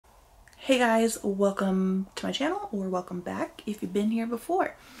Hey guys, welcome to my channel, or welcome back if you've been here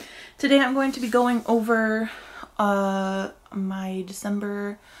before. Today I'm going to be going over my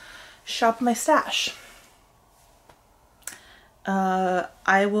December Shop My Stash.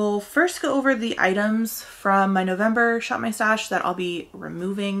 I will first go over the items from my November Shop My Stash that I'll be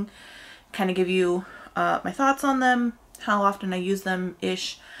removing, kind of give you my thoughts on them, how often I use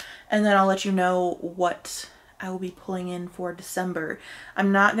them-ish, and then I'll let you know what I will be pulling in for December.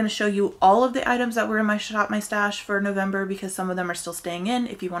 I'm not going to show you all of the items that were in my Shop My Stash for November because some of them are still staying in.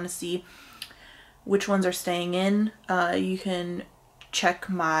 If you want to see which ones are staying in, you can check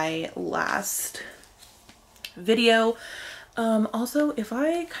my last video. Also, if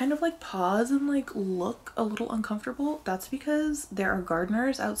I kind of like pause and like look a little uncomfortable, that's because there are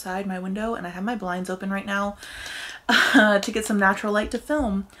gardeners outside my window and I have my blinds open right now to get some natural light to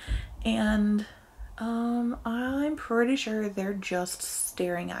film. And I'm pretty sure they're just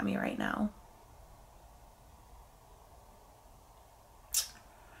staring at me right now.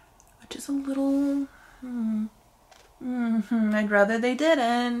 Which is a little, I'd rather they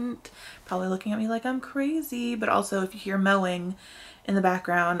didn't. Probably looking at me like I'm crazy, but also if you hear mowing in the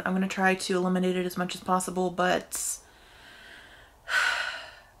background, I'm going to try to eliminate it as much as possible, but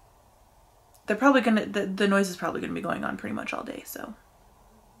they're probably going to, the noise is probably going to be going on pretty much all day, so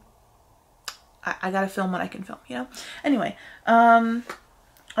I gotta film what I can film, you know? Anyway, I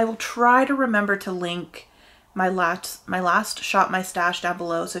will try to remember to link my last Shop My Stash down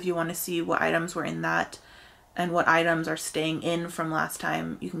below, so if you want to see what items were in that and what items are staying in from last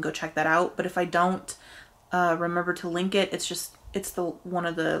time, you can go check that out. But if I don't remember to link it, it's the one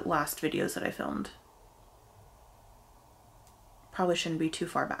of the last videos that I filmed. Probably shouldn't be too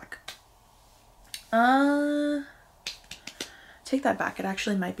far back. Take that back. It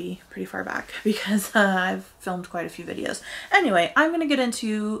actually might be pretty far back because I've filmed quite a few videos. Anyway, I'm going to get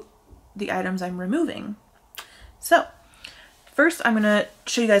into the items I'm removing. So first I'm going to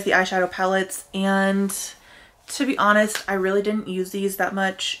show you guys the eyeshadow palettes, and to be honest, I really didn't use these that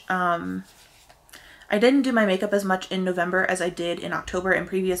much. I didn't do my makeup as much in November as I did in October and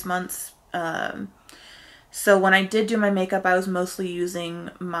previous months. So when I did do my makeup, I was mostly using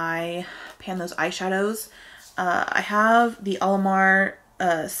my Pan Those eyeshadows. I have the Alamar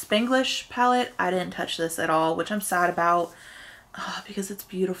Spanglish palette. I didn't touch this at all, which I'm sad about because it's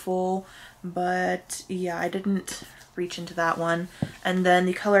beautiful. But yeah, I didn't reach into that one. And then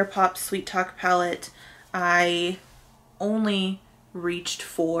the ColourPop Sweet Talk palette, I only reached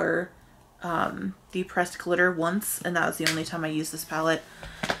for the pressed glitter once, and that was the only time I used this palette.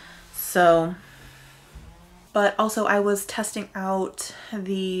 So, but also I was testing out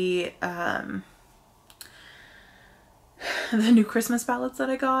the new Christmas palettes that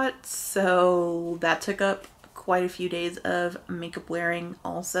I got, so that took up quite a few days of makeup wearing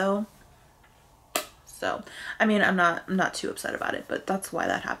also. So, I mean, I'm not too upset about it, but that's why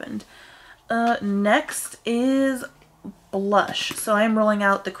that happened. Next is blush. So I'm rolling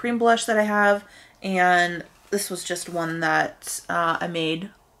out the cream blush that I have, and this was just one that I made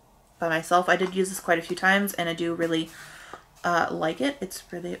by myself. I did use this quite a few times, and I do really like it. It's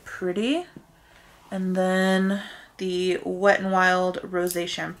really pretty. And then the Wet n Wild Rosé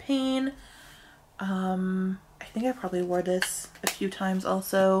Champagne. I think I probably wore this a few times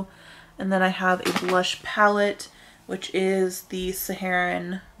also. And then I have a blush palette, which is the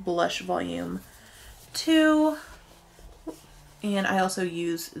Saharan Blush Volume 2. And I also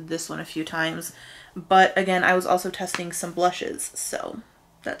used this one a few times. But again, I was also testing some blushes, so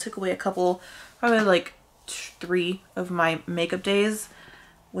that took away a couple, probably like 3 of my makeup days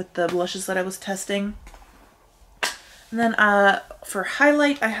with the blushes that I was testing. And then for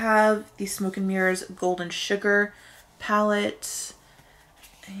highlight, I have the Smoke and Mirrors Golden Sugar palette,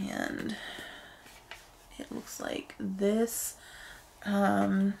 and it looks like this.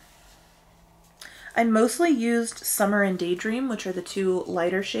 I mostly used Summer and Daydream, which are the 2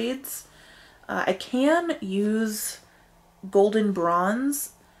 lighter shades. I can use Golden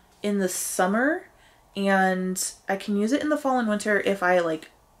Bronze in the summer, and I can use it in the fall and winter if I like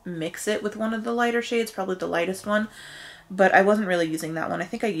mix it with one of the lighter shades, probably the lightest one, but I wasn't really using that one. I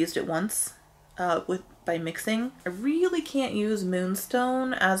think I used it once by mixing. I really can't use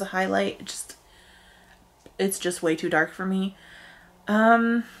Moonstone as a highlight. It's just way too dark for me.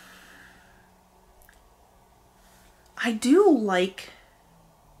 I do like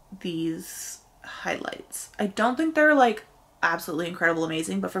these highlights. I don't think they're like absolutely incredible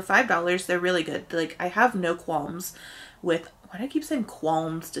amazing, but for $5 they're really good. Like, I have no qualms with, why do I keep saying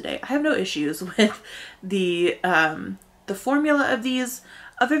qualms today? I have no issues with the formula of these,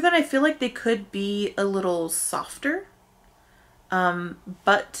 other than I feel like they could be a little softer.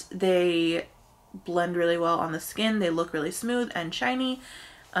 but they blend really well on the skin. They look really smooth and shiny.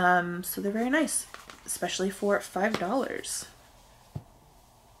 So they're very nice, especially for $5.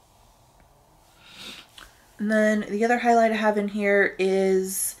 And then the other highlight I have in here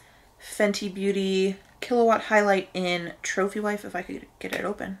is Fenty Beauty Killawatt Highlight in Trophy Wife, if I could get it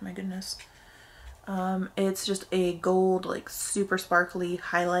open, my goodness. It's just a gold, like super sparkly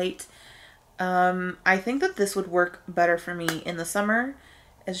highlight. I think that this would work better for me in the summer.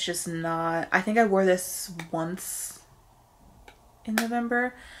 It's just not, I think I wore this once in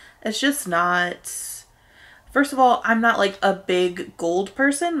November. It's just not, first of all, I'm not like a big gold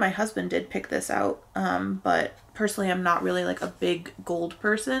person. My husband did pick this out, but personally I'm not really like a big gold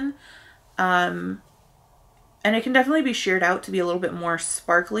person. And it can definitely be sheared out to be a little bit more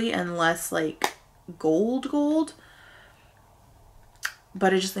sparkly and less like gold.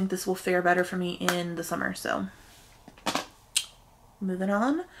 But I just think this will fare better for me in the summer, so moving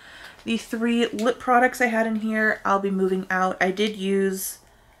on. The 3 lip products I had in here, I'll be moving out. I did use,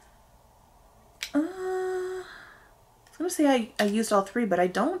 I was gonna say I used all 3, but I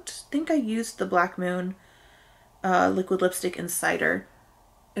don't think I used the Black Moon liquid lipstick in Cider.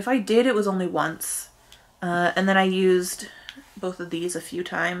 If I did, it was only once. And then I used both of these a few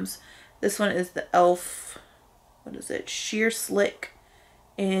times. This one is the e.l.f., what is it, Sheer Slick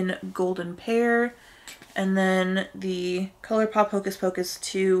in Golden Pear. And then the ColourPop Hocus Pocus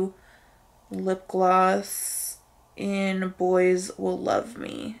 2 lip gloss in Boys Will Love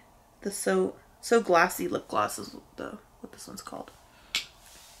Me. The So Glassy lip gloss is what this one's called.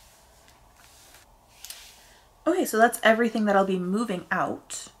 Okay, so that's everything that I'll be moving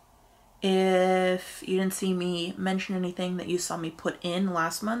out. If you didn't see me mention anything that you saw me put in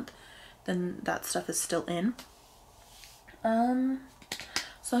last month, then that stuff is still in.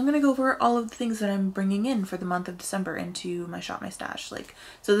 So I'm gonna go over all of the things that I'm bringing in for the month of December into my Shop My Stash. Like,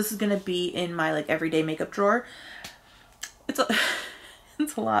 so this is gonna be in my like everyday makeup drawer. It's a,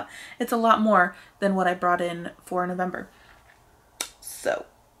 it's a lot. It's a lot more than what I brought in for November. So,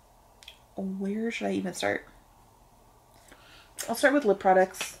 where should I even start? I'll start with lip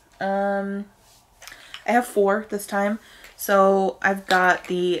products. I have 4 this time. So I've got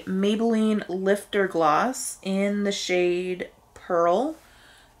the Maybelline Lifter Gloss in the shade Pearl.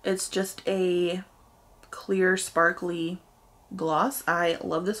 It's just a clear, sparkly gloss. I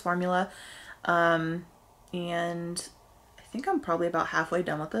love this formula. And I think I'm probably about halfway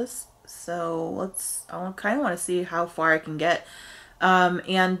done with this. So I kind of want to see how far I can get.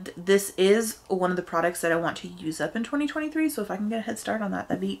 And this is one of the products that I want to use up in 2023. So if I can get a head start on that,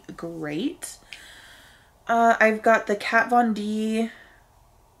 that'd be great. I've got the Kat Von D,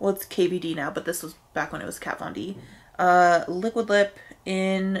 well, it's KVD now, but this was back when it was Kat Von D, liquid lip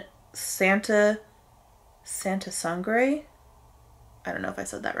in Santa Sangre. I don't know if I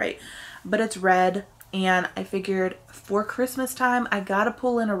said that right, but it's red, and I figured for Christmas time, I gotta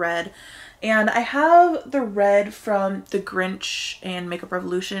pull in a red. And I have the red from the Grinch and Makeup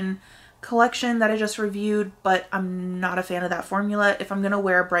Revolution collection that I just reviewed, but I'm not a fan of that formula. If I'm gonna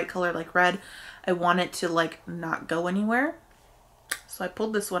wear a bright color like red, I want it to like not go anywhere. So I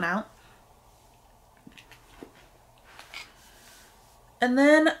pulled this one out. And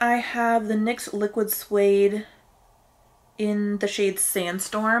then I have the NYX Liquid Suede in the shade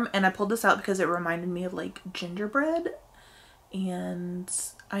Sandstorm, and I pulled this out because it reminded me of like gingerbread, and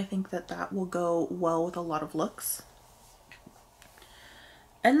I think that that will go well with a lot of looks.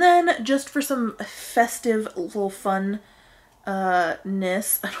 And then just for some festive little fun I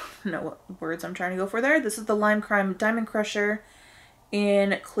don't know what words I'm trying to go for there. This is the Lime Crime Diamond Crusher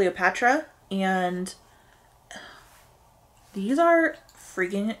in Cleopatra, and these are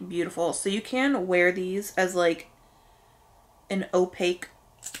freaking beautiful. So you can wear these as like an opaque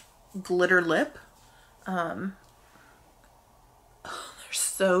glitter lip. They're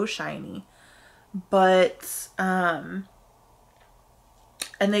so shiny, but and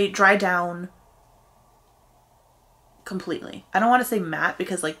they dry down completely. I don't want to say matte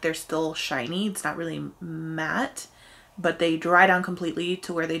because like they're still shiny. It's not really matte, but they dry down completely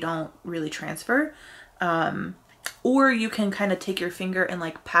to where they don't really transfer. Or you can kind of take your finger and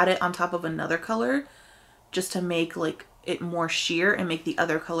like pat it on top of another color just to make like it more sheer and make the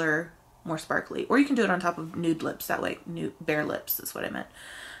other color more sparkly. Or you can do it on top of nude lips that way. Nude bare lips is what I meant.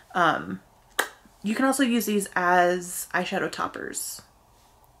 You can also use these as eyeshadow toppers.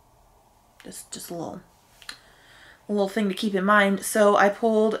 Just a little thing to keep in mind. So I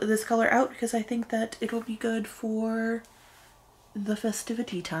pulled this color out because I think that it will be good for the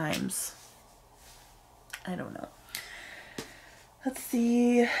festivity times. I don't know. Let's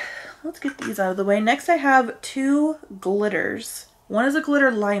see. Let's get these out of the way. Next I have two glitters. One is a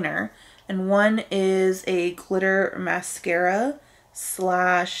glitter liner and one is a glitter mascara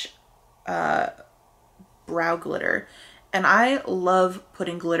slash brow glitter. And I love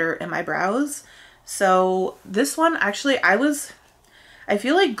putting glitter in my brows. So this one, actually, I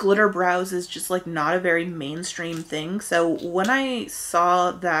feel like glitter brows is just like not a very mainstream thing. So when I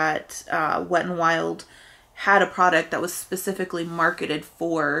saw that Wet n Wild had a product that was specifically marketed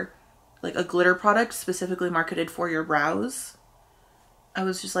for, like a glitter product specifically marketed for your brows, I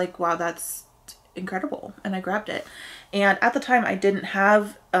was just like, wow, that's incredible. And I grabbed it. And at the time I didn't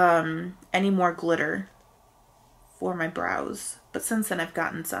have any more glitter for my brows, but since then I've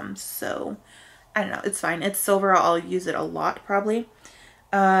gotten some, so I don't know, it's fine. It's silver. I'll use it a lot probably.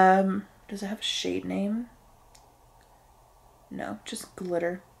 Does it have a shade name? No, just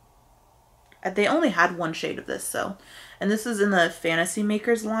glitter. They only had one shade of this, so, and this is in the Fantasy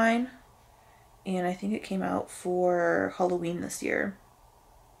Makers line, and I think it came out for Halloween this year.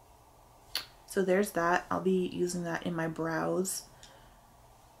 So there's that. I'll be using that in my brows.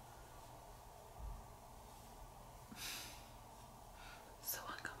 So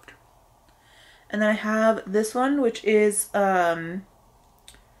uncomfortable. And then I have this one, which is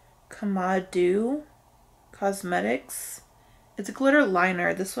Kamado Cosmetics. It's a glitter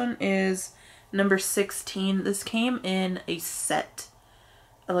liner. This one is number 16. This came in a set,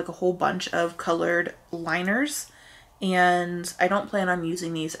 like a whole bunch of colored liners. And I don't plan on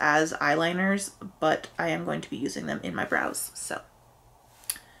using these as eyeliners, but I am going to be using them in my brows. So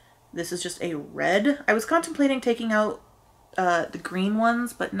this is just a red. I was contemplating taking out the green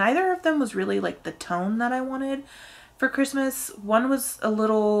ones, but neither of them was really like the tone that I wanted for Christmas. One was a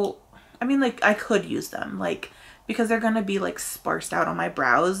little, I mean, like I could use them, like, because they're gonna be like sparsed out on my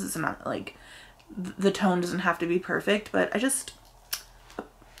brows. It's not like the tone doesn't have to be perfect, but I just,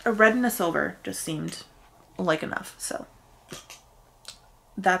 a red and a silver just seemed like enough. So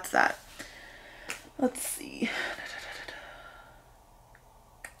that's that. Let's see.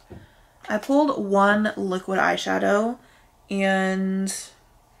 I pulled one liquid eyeshadow, and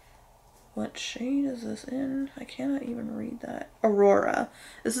what shade is this in? I cannot even read that. Aurora.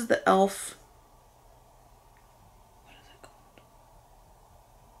 This is the e.l.f. What is it called?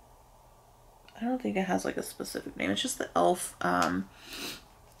 I don't think it has like a specific name. It's just the e.l.f.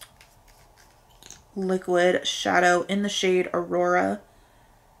 Liquid shadow in the shade Aurora,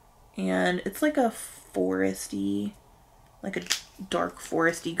 and it's like a foresty, like a dark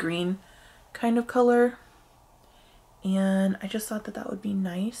foresty green kind of color, and I just thought that that would be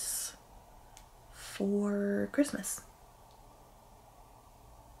nice for Christmas.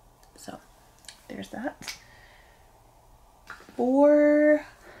 So there's that. For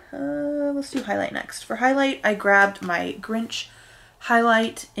let's do highlight next. For highlight, I grabbed my Grinch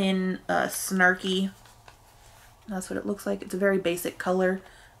highlight in Snarky. That's what it looks like. It's a very basic color,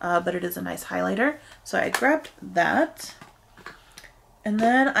 but it is a nice highlighter. So I grabbed that. And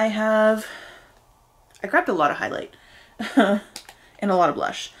then I grabbed a lot of highlight and a lot of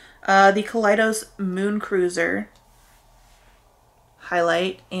blush. The Kaleidos Moon Cruiser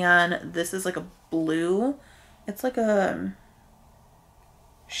highlight, and this is like a blue. It's like a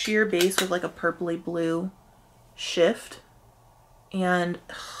sheer base with like a purpley blue shift. And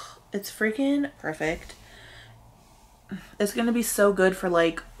it's freaking perfect. It's gonna be so good for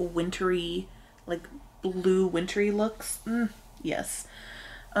like wintry, like blue wintry looks. Yes.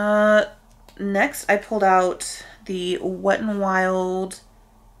 Next I pulled out the Wet n Wild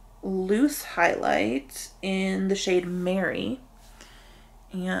loose highlight in the shade Mary.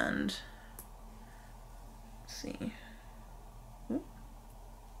 And let's see.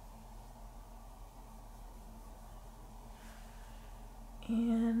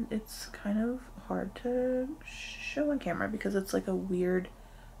 And it's kind of hard to show on camera because it's like a weird,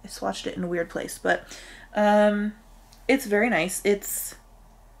 I swatched it in a weird place, but it's very nice. It's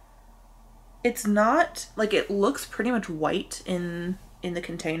not, like, it looks pretty much white in the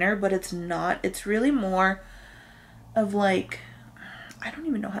container, but it's not. It's really more of like, I don't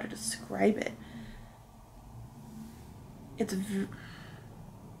even know how to describe it.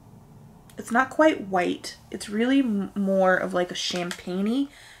 It's not quite white. It's really more of like a champagne-y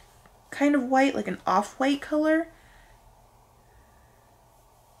kind of white, like an off-white color.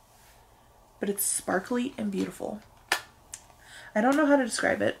 But it's sparkly and beautiful. I don't know how to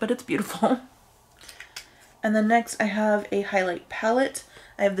describe it, but it's beautiful. And then next I have a highlight palette.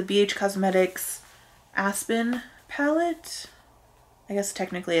 I have the BH Cosmetics Aspen palette. I guess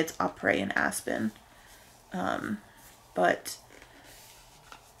technically it's Après and Aspen. But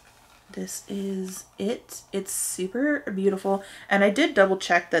this is it. It's super beautiful. And I did double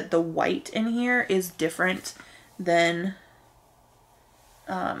check that the white in here is different than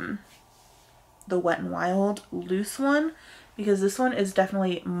the Wet n Wild loose one, because this one is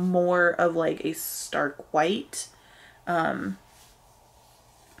definitely more of like a stark white. And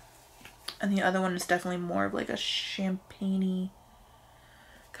the other one is definitely more of like a champagne-y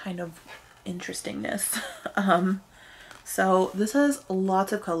kind of interestingness. So this has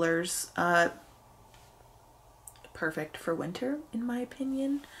lots of colors. Perfect for winter, in my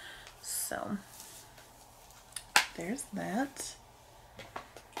opinion. So there's that.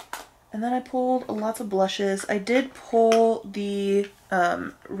 And then I pulled lots of blushes. I did pull the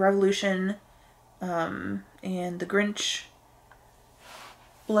Revolution and the Grinch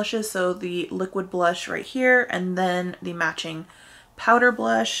blushes, so the liquid blush right here, and then the matching powder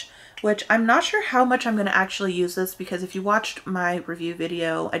blush, which I'm not sure how much I'm going to actually use this, because if you watched my review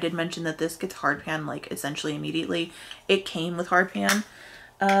video, I did mention that this gets hard pan like essentially immediately. It came with hard pan.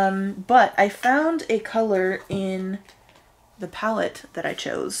 But I found a color in the palette that I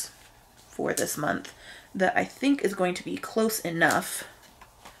chose for this month that I think is going to be close enough.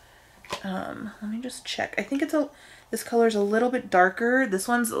 Let me just check. I think this color is a little bit darker. This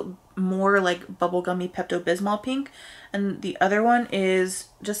one's more like bubblegummy Pepto-Bismol pink, and the other one is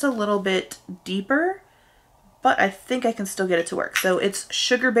just a little bit deeper, but I think I can still get it to work. So it's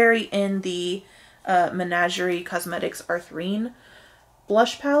Sugarberry in the Menagerie Cosmetics Arthrine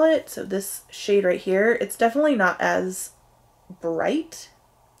blush palette. So this shade right here, it's definitely not as bright,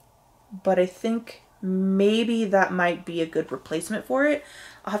 but I think maybe that might be a good replacement for it.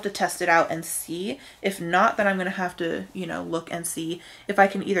 I'll have to test it out and see. If not, then I'm going to have to, you know, look and see if I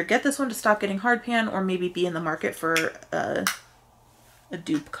can either get this one to stop getting hard pan or maybe be in the market for a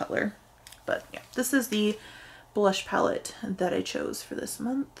dupe color. But yeah, this is the blush palette that I chose for this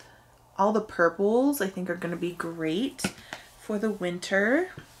month. All the purples I think are going to be great for the winter.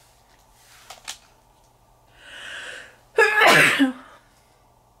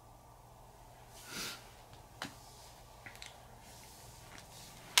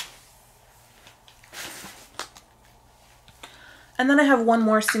 And then I have one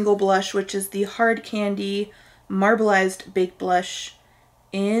more single blush, which is the Hard Candy Marbleized Baked Blush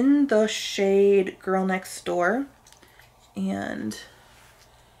in the shade Girl Next Door. And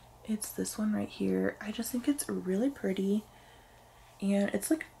it's this one right here. I just think it's really pretty. And it's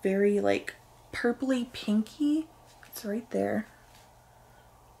like very like purpley pinky. It's right there.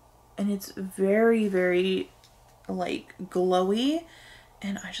 And it's very, very like glowy.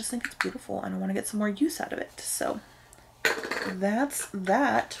 And I just think it's beautiful and I want to get some more use out of it. So that's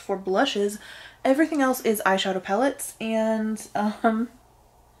that for blushes. Everything else is eyeshadow palettes, and I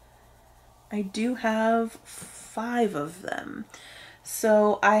do have 5 of them.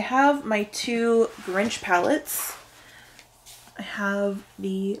 So I have my 2 Grinch palettes. I have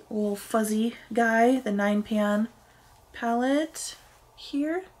the little fuzzy guy, the 9 pan palette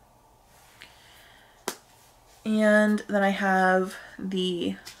here. And then I have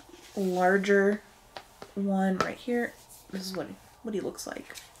the larger one right here. This is what he looks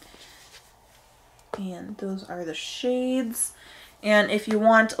like. And those are the shades. And if you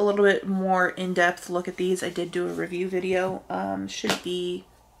want a little bit more in-depth look at these, I did do a review video. Should be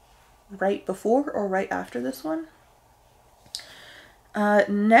right before or right after this one.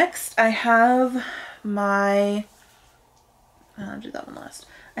 Next, I have my... I'll do that one last.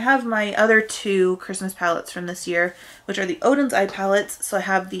 I have my other 2 Christmas palettes from this year, which are the Oden's Eye palettes. So I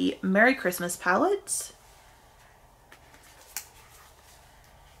have the Merry Christmas palette.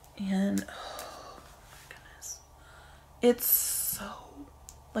 And, oh my goodness, it's so,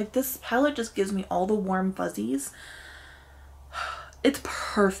 like, this palette just gives me all the warm fuzzies. It's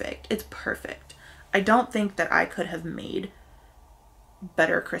perfect. It's perfect. I don't think that I could have made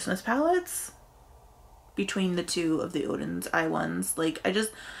better Christmas palettes between the 2 of the Oden's Eye ones. Like, I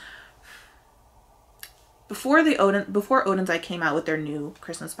just, before Oden's Eye came out with their new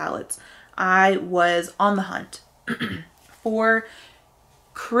Christmas palettes, I was on the hunt for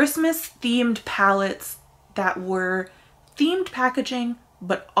Christmas themed palettes that were themed packaging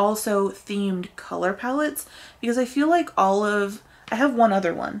but also themed color palettes, because I feel like I have one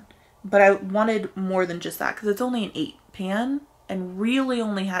other one, but I wanted more than just that because it's only an 8 pan and really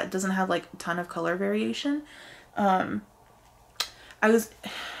only doesn't have like a ton of color variation. I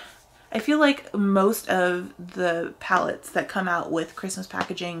feel like most of the palettes that come out with Christmas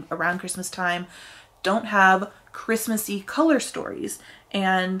packaging around Christmas time don't have Christmassy color stories.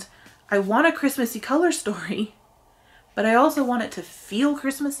 And I want a Christmassy color story, but I also want it to feel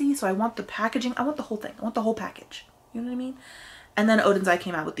Christmassy. So I want the packaging. I want the whole thing. I want the whole package. You know what I mean? And then Odin's Eye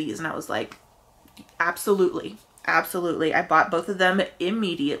came out with these and I was like, absolutely, absolutely. I bought both of them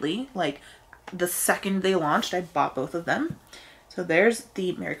immediately. Like the second they launched, I bought both of them. So there's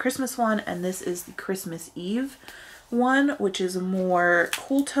the Merry Christmas one, and this is the Christmas Eve one, which is a more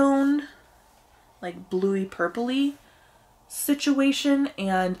cool toned, like bluey purpley situation.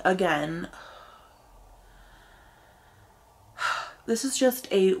 And again, this is just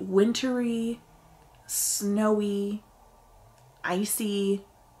a wintry, snowy, icy,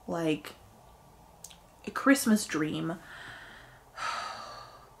 like a Christmas dream.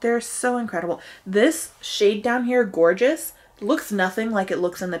 They're so incredible. This shade down here, Gorgeous, looks nothing like it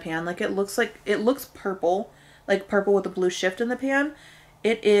looks in the pan. Like it looks purple, like purple with a blue shift in the pan.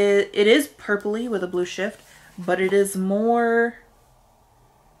 It is purpley with a blue shift, but it is more,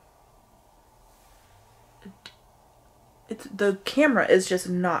 the camera is just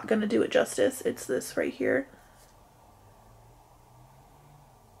not gonna do it justice. It's this right here.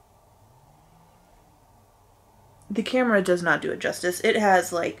 The camera does not do it justice. It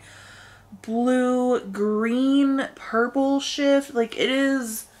has like blue, green, purple shift. Like it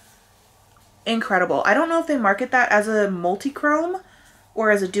is incredible. I don't know if they market that as a multi-chrome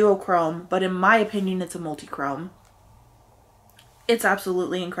or as a duochrome, but in my opinion, it's a multi-chrome. It's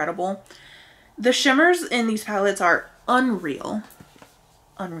absolutely incredible. The shimmers in these palettes are unreal.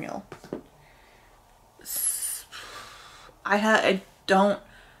 Unreal. I don't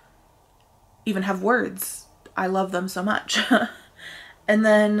even have words. I love them so much. And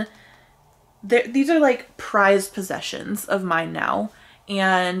then these are like prized possessions of mine now,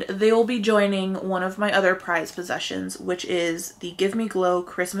 and they will be joining one of my other prized possessions, which is the Give Me Glow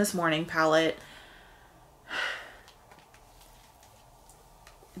Christmas Morning palette.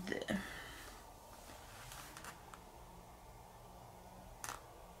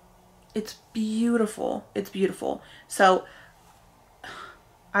 It's beautiful. It's beautiful. So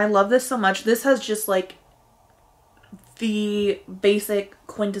I love this so much. This has just like the basic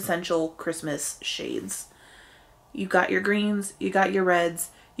quintessential Christmas shades. You got your greens, you got your reds,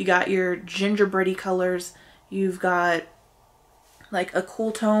 you got your gingerbready colors, you've got like a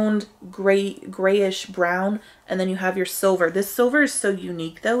cool toned grayish brown, and then you have your silver. This silver is so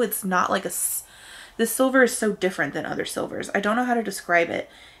unique though. It's not like this silver is so different than other silvers. I don't know how to describe it.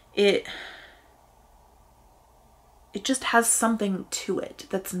 It just has something to it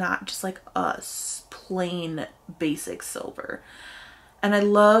that's not just like a plain basic silver. And I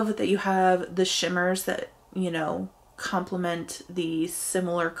love that you have the shimmers that, you know, complement the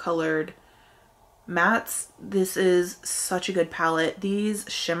similar colored mattes. This is such a good palette. These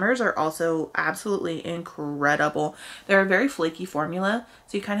shimmers are also absolutely incredible. They're a very flaky formula,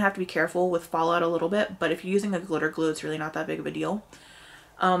 so you kind of have to be careful with fallout a little bit, but if you're using a glitter glue, it's really not that big of a deal.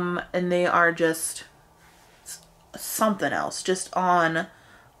 And they are just something else, just on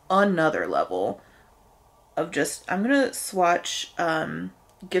another level of just, I'm gonna swatch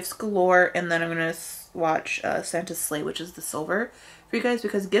Gifts Galore, and then I'm gonna swatch Santa's Sleigh, which is the silver, for you guys,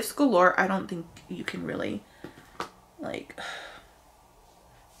 because Gifts Galore, I don't think you can really, like,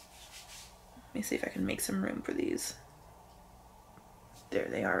 let me see if I can make some room for these. There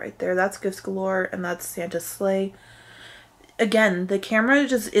they are right there. That's Gifts Galore, and that's Santa's Sleigh. Again, the camera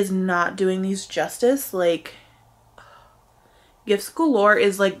just is not doing these justice. Like, Gifts Galore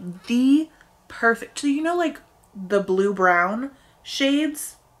is like the perfect, so you know, like the blue brown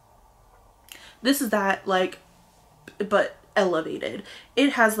shades, this is that, like, but elevated.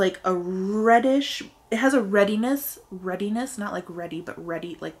 It has like a reddish, it has a readiness, not like ready, but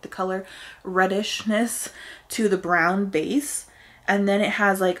ready, like the color reddishness to the brown base, and then it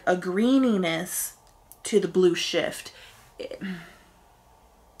has like a greeniness to the blue shift.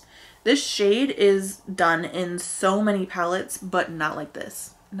 This shade is done in so many palettes, but not like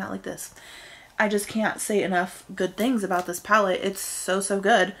this. Not like this. I just can't say enough good things about this palette. It's so, so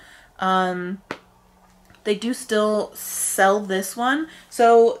good. They do still sell this one.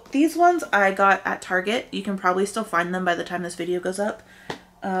 So these ones I got at Target. You can probably still find them by the time this video goes up.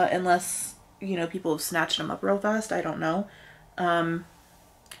 Unless, you know, people have snatched them up real fast. I don't know.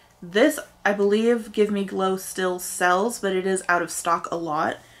 This, I believe, Give Me Glow still sells, but it is out of stock a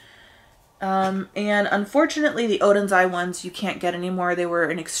lot. And unfortunately, the Odin's Eye ones you can't get anymore. They were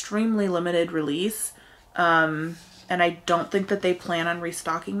an extremely limited release. And I don't think that they plan on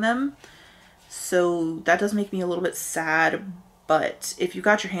restocking them. So that does make me a little bit sad. But if you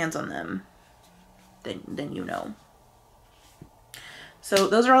got your hands on them, then you know. So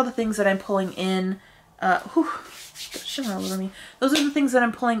those are all the things that I'm pulling in. Shimmer all over me. Those are the things that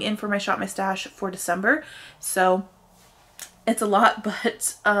I'm pulling in for my Shop My Stash for December. So it's a lot,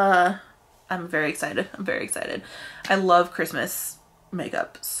 but I'm very excited. I'm very excited. I love Christmas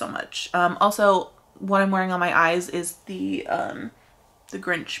makeup so much. Also, what I'm wearing on my eyes is the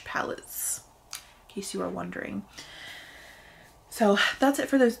Grinch palettes, in case you are wondering. So that's it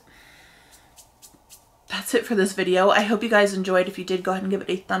for this. That's it for this video. I hope you guys enjoyed. If you did, go ahead and give it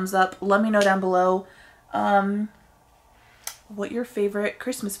a thumbs up. Let me know down below what your favorite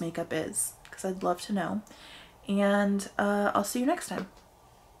Christmas makeup is, because I'd love to know. And I'll see you next time.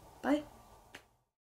 Bye.